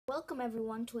Welcome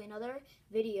everyone to another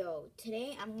video.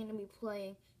 Today I'm going to be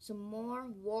playing some more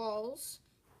walls.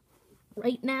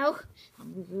 Right now,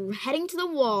 I'm heading to the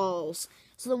walls.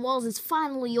 So the walls is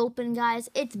finally open,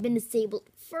 guys. It's been disabled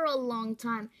for a long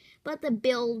time, but the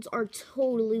builds are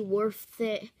totally worth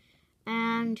it.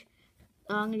 And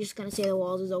I'm just going to say the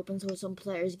walls is open so some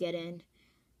players get in.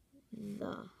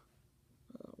 The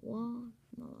walls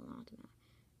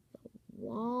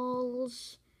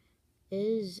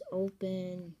is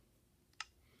open.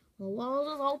 The walls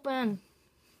is open.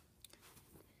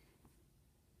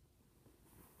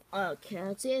 Okay,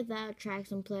 let's see if that attracts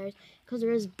some players, because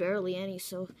there is barely any.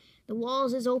 So the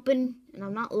walls is open, and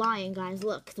I'm not lying, guys.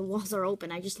 Look, the walls are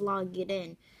open. I just logged it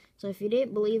in. So if you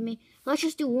didn't believe me, let's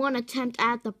just do one attempt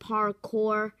at the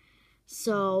parkour.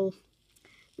 So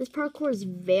this parkour is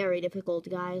very difficult,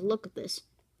 guys. Look at this.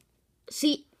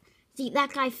 See,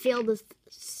 that guy failed the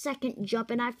second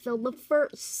jump, and I failed the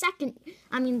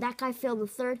that guy failed the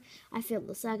third, I failed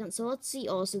the second. So let's see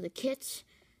also the kits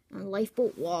and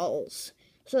lifeboat walls.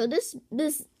 So the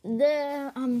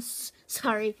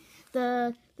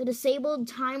disabled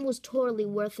time was totally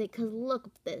worth it, because look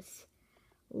at this.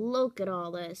 Look at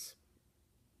all this.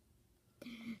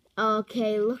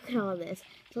 Okay, look at all this.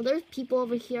 So there's people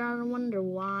over here. I wonder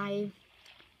why.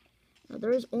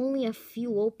 There's only a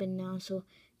few open now, so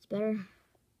it's better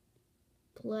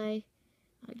play.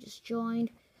 I just joined.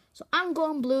 So I'm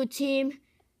going blue team.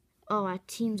 Oh, our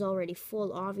team's already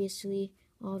full, obviously.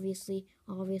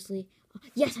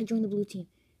 Yes, I joined the blue team.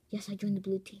 Yes, I joined the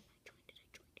blue team. I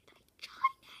joined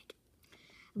it.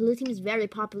 Blue team is very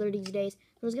popular these days.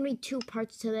 There's going to be 2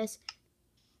 parts to this.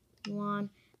 One.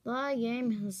 The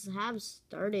game has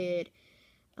started.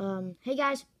 Hey,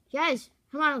 guys,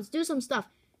 come on, let's do some stuff.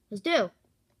 This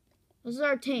is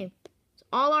our team. It's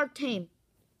all our team.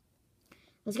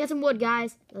 Let's get some wood,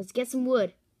 guys. Let's get some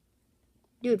wood.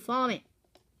 Dude, follow me.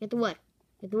 Get the wood.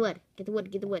 Get the wood. Get the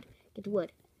wood. Get the wood. Get the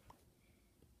wood.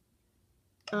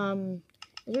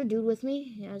 Is there a dude with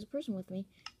me? Yeah, there's a person with me,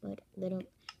 but they don't.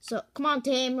 So, come on,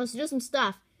 team. Let's do some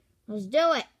stuff. Let's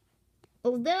do it.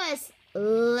 Let's do this.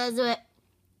 Let's do it.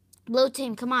 Blue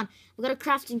team, come on. We got a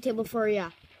crafting table for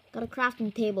you. Got a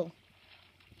crafting table.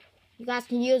 You guys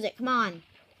can use it. Come on.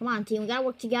 Come on, team. We gotta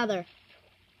work together.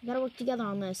 We gotta work together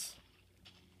on this.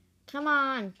 Come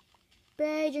on.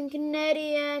 Belgian,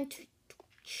 Canadian.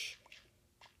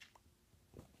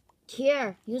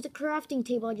 Here. Use the crafting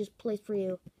table I just placed for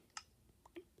you.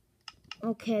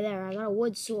 Okay, there. I got a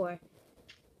wood sword.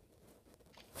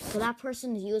 So that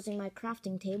person is using my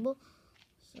crafting table.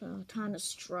 So, time to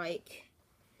strike.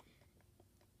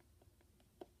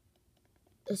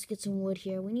 Let's get some wood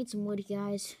here. We need some wood,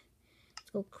 guys. Let's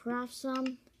go craft some.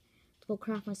 Let's go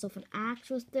craft myself an axe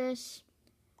with this.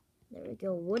 There we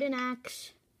go. Wooden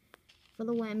axe for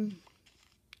the win.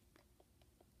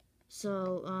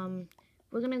 So,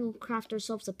 we're going to go craft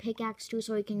ourselves a pickaxe too,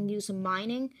 so we can do some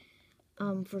mining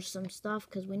for some stuff,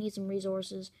 because we need some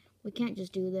resources. We can't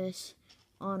just do this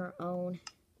on our own.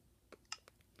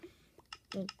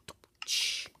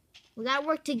 We got to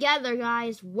work together,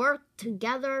 guys. Work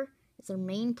together. It's our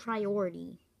main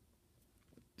priority.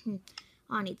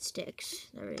 I need sticks.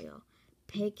 There we go.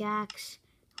 Pickaxe.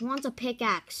 Who wants a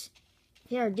pickaxe?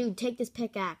 Here, dude, take this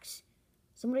pickaxe.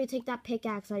 Somebody take that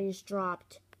pickaxe I just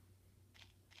dropped.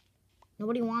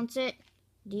 Nobody wants it?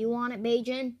 Do you want it,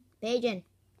 Bajan? Bajan.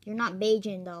 You're not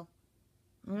Bajan, though.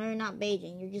 I know you're not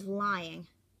Bajan. You're just lying.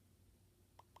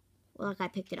 Well, that guy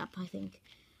picked it up, I think.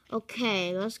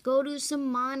 Okay, let's go do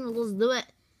some mining. Let's do it.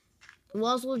 The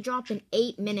walls will drop in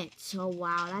 8 minutes. Oh,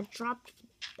 wow.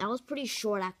 That was pretty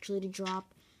short, actually, to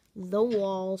drop the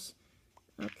walls.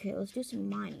 Okay, let's do some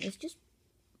mining. It's just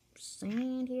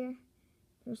sand here.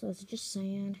 It's just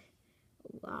sand.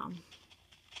 Wow.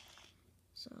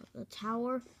 So, the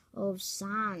Tower of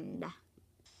Sand.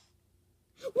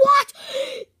 What?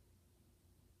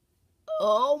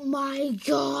 Oh, my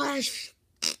gosh.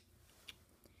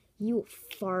 You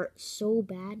fart so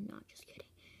bad. Not just kidding.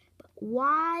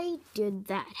 Why did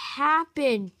that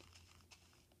happen?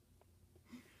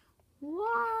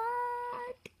 What?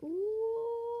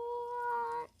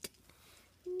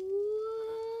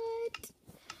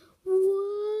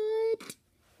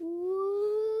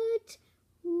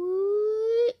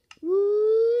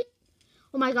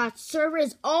 Oh my god, server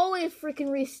is always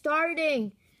freaking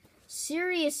restarting.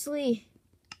 Seriously.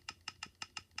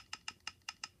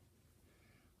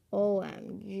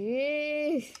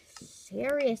 OMG.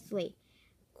 Seriously.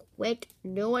 Quit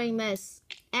doing this.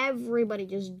 Everybody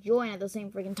just join at the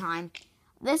same freaking time.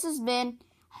 This has been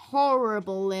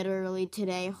horrible, literally,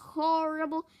 today.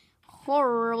 Horrible.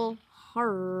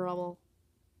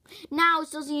 Now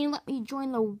it doesn't even let me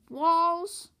join the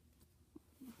walls.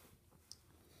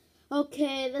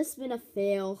 Okay, this has been a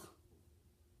fail.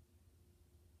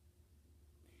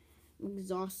 I'm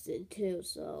exhausted too,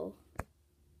 so.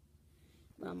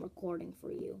 But I'm recording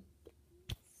for you.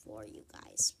 For you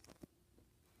guys.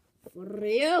 For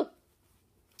you!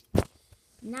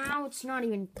 Now it's not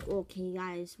even. Okay,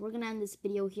 guys, we're gonna end this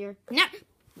video here. Now,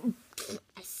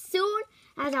 as soon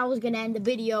as I was gonna end the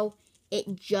video,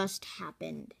 it just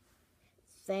happened.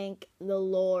 Thank the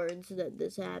Lord that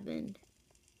this happened.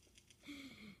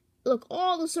 Look,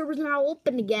 all the servers are now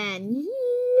open again.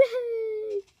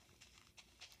 Yay!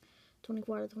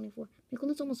 24 out of 24.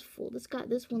 Nicholas almost full. This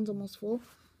one's almost full.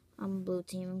 I'm blue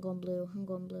team. I'm going blue. I'm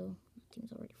going blue. My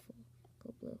team's already full.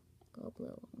 Go blue. Go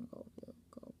blue. I'm gonna go blue.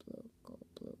 Go blue. Go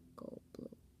blue. Go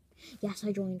blue. Yes,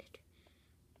 I joined it.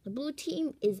 The blue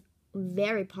team is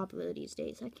very popular these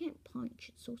days. I can't punch.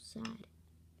 It's so sad.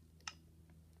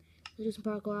 Let's do some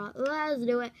parkour. Let's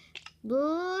do it.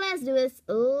 Let's do this.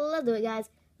 Let's do it, guys.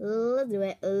 Let's do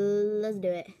it. Let's do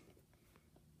it.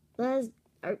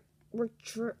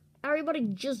 Everybody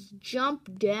just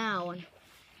jump down.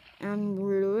 And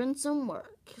we're doing some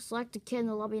work. Select a kid in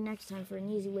the lobby next time for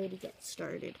an easy way to get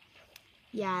started.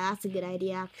 Yeah, that's a good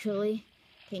idea, actually.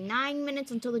 Okay, 9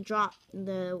 minutes until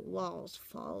the walls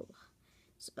fall.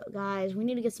 So, guys, we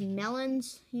need to get some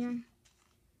melons here.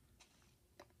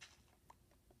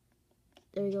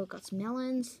 There we go, got some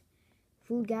melons.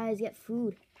 Food, guys, get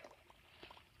food.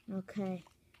 Okay,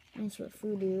 thanks for the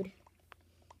food, dude.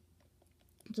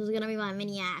 So it's gonna be my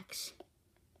mini axe.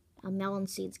 A melon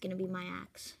seed's gonna be my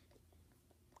axe.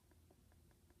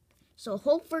 So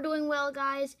hope we're doing well,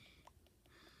 guys.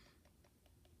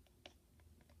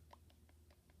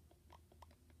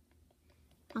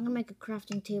 I'm gonna make a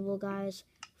crafting table, guys,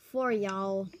 for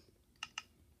y'all.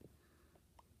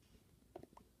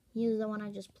 Here's the one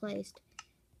I just placed.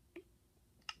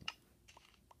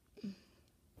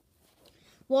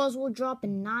 Walls will drop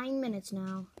in 9 minutes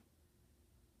now.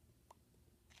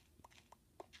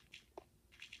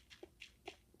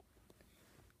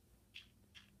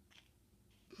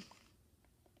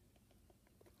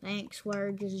 Thanks,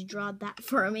 whoever just dropped that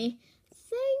for me.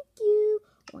 Thank you.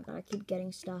 Oh my god, I keep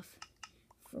getting stuff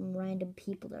from random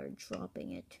people that are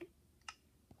dropping it.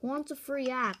 Who wants a free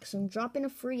axe? I'm dropping a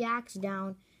free axe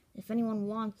down if anyone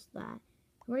wants that.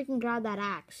 Somebody can grab that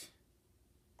axe.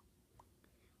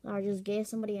 I just gave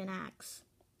somebody an axe.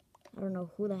 I don't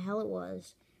know who the hell it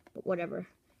was, but whatever.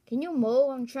 Can you move?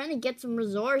 I'm trying to get some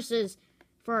resources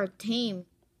for our team.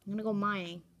 I'm gonna go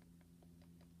mining.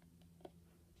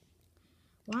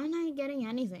 Why am I not getting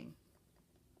anything?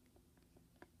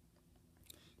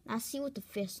 Let's see what the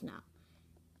fist now.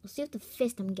 Let's see what the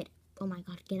fist I'm getting. Oh my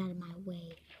god, get out of my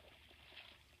way.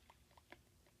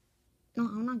 No,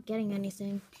 I'm not getting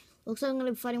anything. Looks like I'm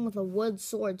gonna be fighting with a wood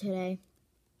sword today.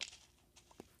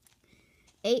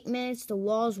 8 minutes, the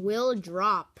walls will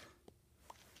drop.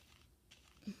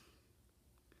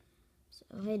 So,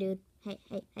 hey, dude. Hey,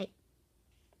 hey, hey.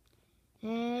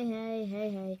 Hey, hey,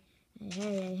 hey, hey. Hey,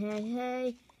 hey, hey,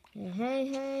 hey. Hey, hey,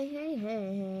 hey, hey,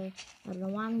 hey, hey. I don't know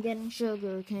why I'm getting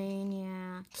sugar cane,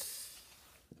 yeah.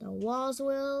 The walls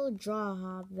will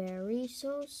drop very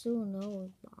so soon.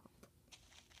 Oh, Bob.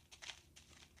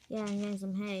 Yeah, I'm getting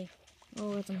some hay.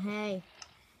 Oh, get some hay.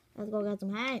 Let's go get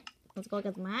some hay. Let's go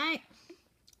get some hay.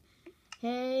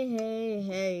 Hey, hey,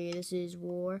 hey, this is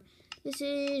war. This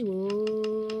is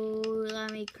war.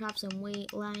 Let me craft some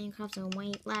weight. Let me craft some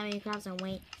weight. Let me craft some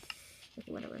weight.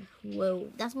 Whatever. Whoa.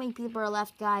 That's how many people are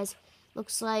left, guys.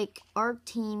 Looks like our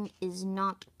team is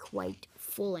not quite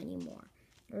full anymore.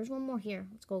 There's one more here.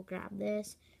 Let's go grab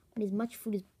this. When as much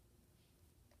food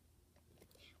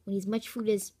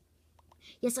as...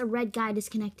 Yes, a red guy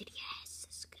disconnected. Yes,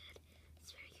 that's good.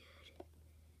 That's very good.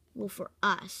 Well, for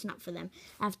us, not for them.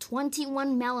 I have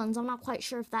 21 melons. I'm not quite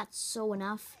sure if that's so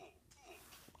enough.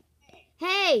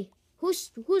 Hey!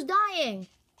 Who's dying?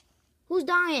 Who's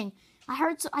dying?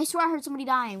 I swear I heard somebody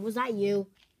dying. Was that you?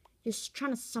 Just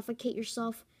trying to suffocate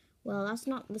yourself? Well, that's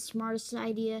not the smartest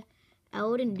idea. I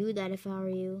wouldn't do that if I were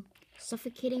you.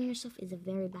 Suffocating yourself is a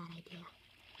very bad idea.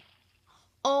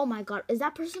 Oh my god. Is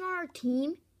that person on our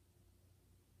team?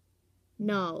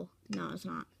 No, it's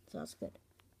not. So that's good.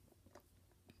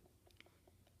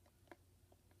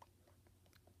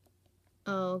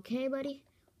 Okay, buddy.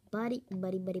 Buddy.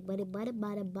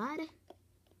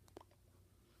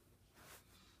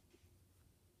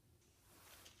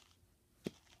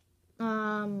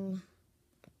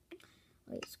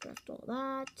 Let's craft all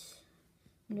that.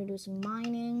 I'm gonna do some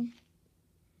mining.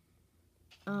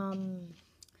 I'm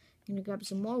gonna grab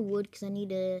some more wood because I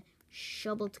need a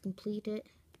shovel to complete it.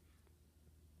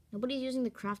 Nobody's using the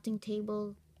crafting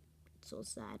table. It's so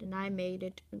sad. And I made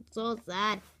it. It's so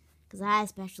sad. Because I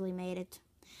especially made it.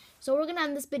 So we're going to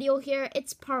end this video here.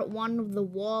 It's part 1 of the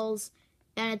walls.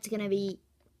 And it's going to be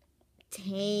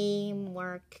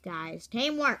teamwork, guys.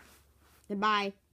 Teamwork. Goodbye.